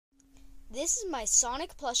This is my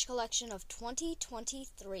Sonic plush collection of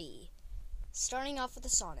 2023. Starting off with the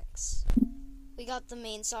Sonics. We got the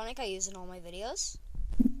main Sonic I use in all my videos.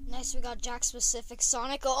 Next we got Jack specific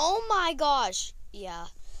Sonic. Oh my gosh! Yeah,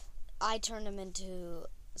 I turned him into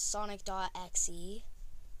Sonic.exe.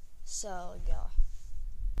 So, yeah.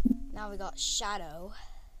 Now we got Shadow.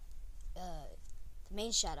 The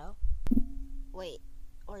main Shadow. Wait,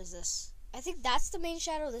 or is this? I think that's the main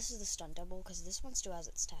Shadow. This is the stunt double, because this one still has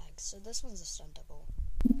its tags. So this one's a stunt double.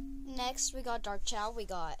 Next, we got Dark Chow. We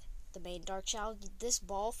got the main Dark Chow. This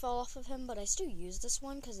ball fell off of him, but I still use this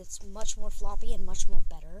one because it's much more floppy and much more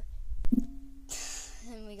better.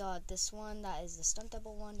 And we got this one. That is the stunt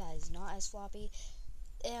double one. That is not as floppy.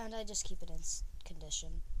 And I just keep it in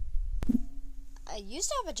condition. I used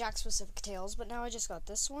to have a Jack specific Tails, but now I just got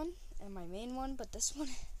this one and my main one. But this one,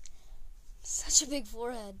 such a big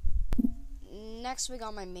forehead. Next, we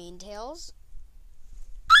got my main Tails.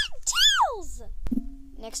 I'm Tails!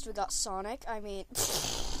 Next, we got Sonic.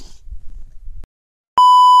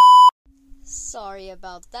 Sorry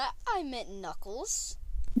about that. I meant Knuckles.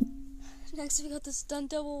 Next, we got the stunt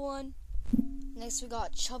double one. Next, we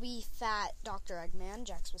got chubby, fat Dr. Eggman,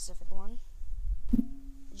 Jack specific one.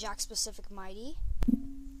 Jack specific Mighty.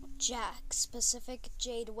 Jack specific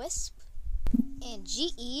Jade Wisp. And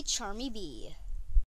GE Charmy Bee.